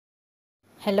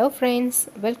Hello friends,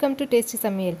 welcome to Tasty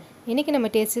சமையல். இன்னைக்கு நம்ம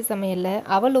டேஸ்டி சமையல்ல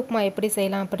அவல் உப்புமா எப்படி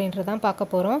செய்யலாம் அப்படின்றத தான் பார்க்க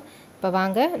போறோம். இப்போ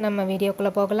வாங்க நம்ம வீடியோக்குள்ள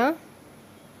போகலாம்.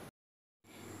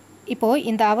 இப்போ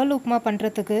இந்த அவல் உப்புமா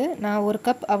பண்றதுக்கு நான் 1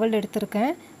 கப் அவல்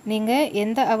எடுத்துர்க்கேன். நீங்க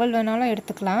எந்த அவல் வேணாலும்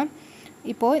எடுத்துக்கலாம்.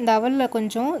 இப்போ இந்த அவல்ல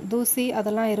கொஞ்சம் தூசி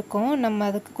அதெல்லாம் இருக்கும்.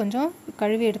 நம்ம அதுக்கு கொஞ்சம்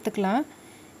கழுவி எடுத்துக்கலாம்.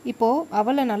 இப்போ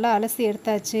அவலை நல்லா அலசி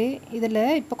எடுத்தாச்சு. இதில்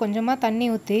இப்போ கொஞ்சமா தண்ணி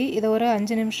ஊற்றி இதை ஒரு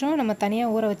 5 நிமிஷம் நம்ம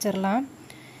தனியாக ஊற வச்சிடலாம்.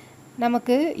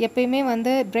 நமக்கு எப்பயுமே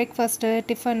பிரேக்ஃபாஸ்ட்டு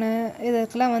டிஃபனு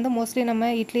இதுக்கெல்லாம் மோஸ்ட்லி நம்ம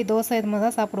இட்லி தோசை இது மாதிரி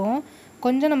தான் சாப்பிடுவோம்.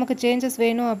 கொஞ்சம் நமக்கு சேஞ்சஸ்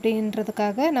வேணும்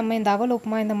அப்படின்றதுக்காக நம்ம இந்த அவல்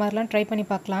உப்புமா இந்த மாதிரிலாம் ட்ரை பண்ணி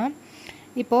பார்க்கலாம்.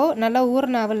 இப்போது நல்லா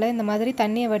ஊறின அவலில் இந்த மாதிரி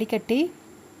தண்ணியை வடிகட்டி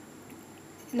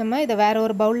நம்ம இதை வேறு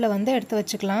ஒரு பவுலில் எடுத்து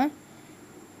வச்சுக்கலாம்.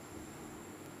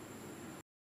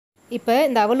 இப்போ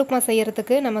இந்த அவல் உப்புமா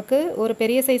செய்கிறதுக்கு நமக்கு ஒரு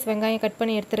பெரிய சைஸ் வெங்காயம் கட்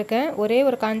பண்ணி எடுத்துருக்கேன். ஒரே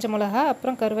ஒரு காஞ்ச மிளகா,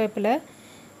 அப்புறம் கருவேப்பிலை.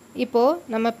 இப்போது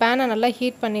நம்ம பேனை நல்லா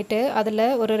ஹீட் பண்ணிவிட்டு அதில்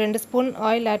ஒரு 2 ஸ்பூன்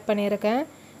ஆயில் ஆட் பண்ணியிருக்கேன்.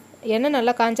 எண்ணெய்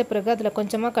நல்லா காஞ்ச பிறகு அதில்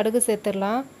கொஞ்சமாக கடுகு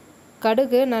சேர்த்துடலாம்.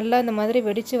 கடுகு நல்லா இந்த மாதிரி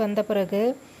வெடித்து வந்த பிறகு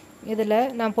இதில்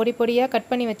நான் பொடி பொடியாக கட்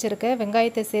பண்ணி வச்சுருக்கேன்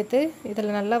வெங்காயத்தை சேர்த்து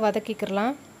இதில் நல்லா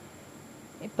வதக்கிக்கிறலாம்.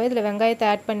 இப்போ இதில் வெங்காயத்தை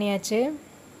ஆட் பண்ணியாச்சு.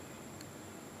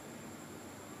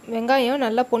 வெங்காயம்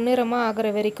நல்லா பொன்னிறமாக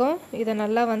ஆகிற வரைக்கும் இதை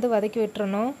நல்லா வதக்கி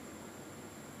விட்டுறணும்.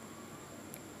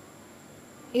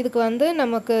 இதுக்கு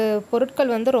நமக்கு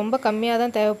பொருட்கள் ரொம்ப கம்மியாக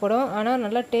தான் தேவைப்படும். ஆனால்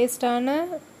நல்லா டேஸ்டான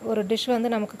ஒரு டிஷ்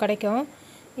நமக்கு கிடைக்கும்.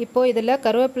 இப்போது இதில்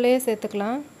கருவேப்பிலையே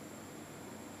சேர்த்துக்கலாம்.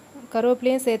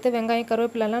 கருவேப்பிலையும் சேர்த்து வெங்காயம்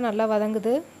கருவேப்பிலெல்லாம் நல்லா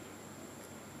வதங்குது.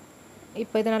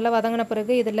 இப்போ இது நல்லா வதங்கின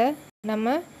பிறகு இதில்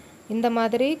நம்ம இந்த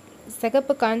மாதிரி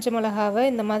சிகப்பு காஞ்ச மிளகாவை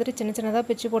இந்த மாதிரி சின்ன சின்னதாக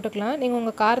பிச்சு போட்டுக்கலாம். நீங்கள்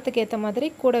உங்கள் காரத்துக்கு ஏற்ற மாதிரி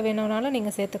கூட வேணும்னாலும்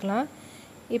நீங்கள் சேர்த்துக்கலாம்.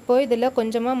 இப்போது இதில்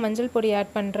கொஞ்சமாக மஞ்சள் பொடி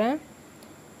ஆட் பண்ணுறேன்.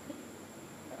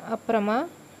 அப்புறமா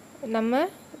நம்ம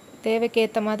தேவைக்கு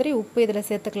ஏற்ற மாதிரி உப்பு இதில்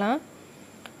சேர்த்துக்கலாம்.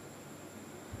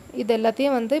 இது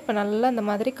எல்லாத்தையும் இப்போ நல்லா இந்த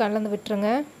மாதிரி கலந்து விட்டுருங்க.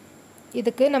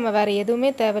 இதுக்கு நம்ம வேறு எதுவுமே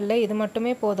தேவையில்லை, இது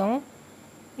மட்டுமே போதும்.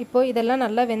 இப்போது இதெல்லாம்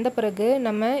நல்லா வெந்த பிறகு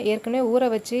நம்ம ஏற்கனவே ஊற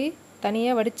வச்சு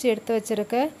தனியாக வடித்து எடுத்து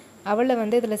வச்சுருக்க அவலை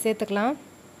இதில் சேர்த்துக்கலாம்.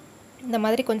 இந்த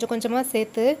மாதிரி கொஞ்சம் கொஞ்சமாக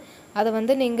சேர்த்து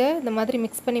அதை நீங்கள் இந்த மாதிரி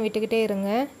மிக்ஸ் பண்ணி விட்டுக்கிட்டே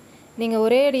இருங்க. நீங்கள்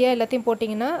ஒரே அடியாக எல்லாத்தையும்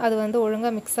போட்டிங்கன்னா அது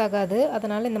ஒழுங்காக மிக்ஸ் ஆகாது.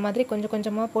 அதனால் இந்த மாதிரி கொஞ்சம்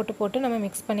கொஞ்சமாக போட்டு நம்ம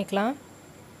மிக்ஸ் பண்ணிக்கலாம்.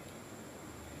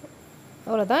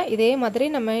 அவ்வளோதான். இதே மாதிரி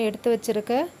நம்ம எடுத்து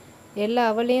வச்சுருக்க எல்லா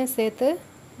அவலையும் சேர்த்து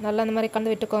நல்லா இந்த மாதிரி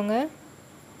கலந்து விட்டுக்கோங்க.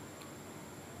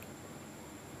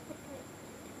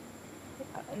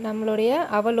 நம்மளுடைய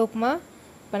அவல் உப்புமா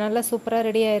இப்போ நல்லா சூப்பராக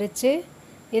ரெடி ஆயிடுச்சு.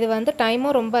 இது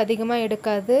டைமும் ரொம்ப அதிகமாக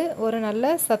எடுக்காது. ஒரு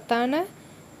நல்ல சத்தான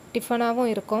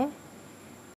டிஃபனாகவும் இருக்கும்.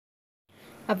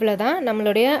 அவ்வளோதான்,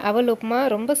 நம்மளுடைய அவல் உப்புமா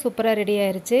ரொம்ப சூப்பராக ரெடி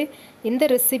ஆயிடுச்சு. இந்த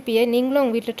ரெசிப்பியை நீங்களும்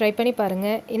உங்கள் வீட்டில் ட்ரை பண்ணி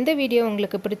பாருங்கள். இந்த வீடியோ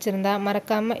உங்களுக்கு பிடிச்சிருந்தா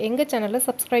மறக்காமல் எங்கள் சேனலை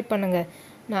சப்ஸ்கிரைப் பண்ணுங்கள்.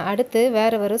 நான் அடுத்து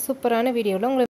வேறு ஒரு சூப்பரான வீடியோவில் உங்களை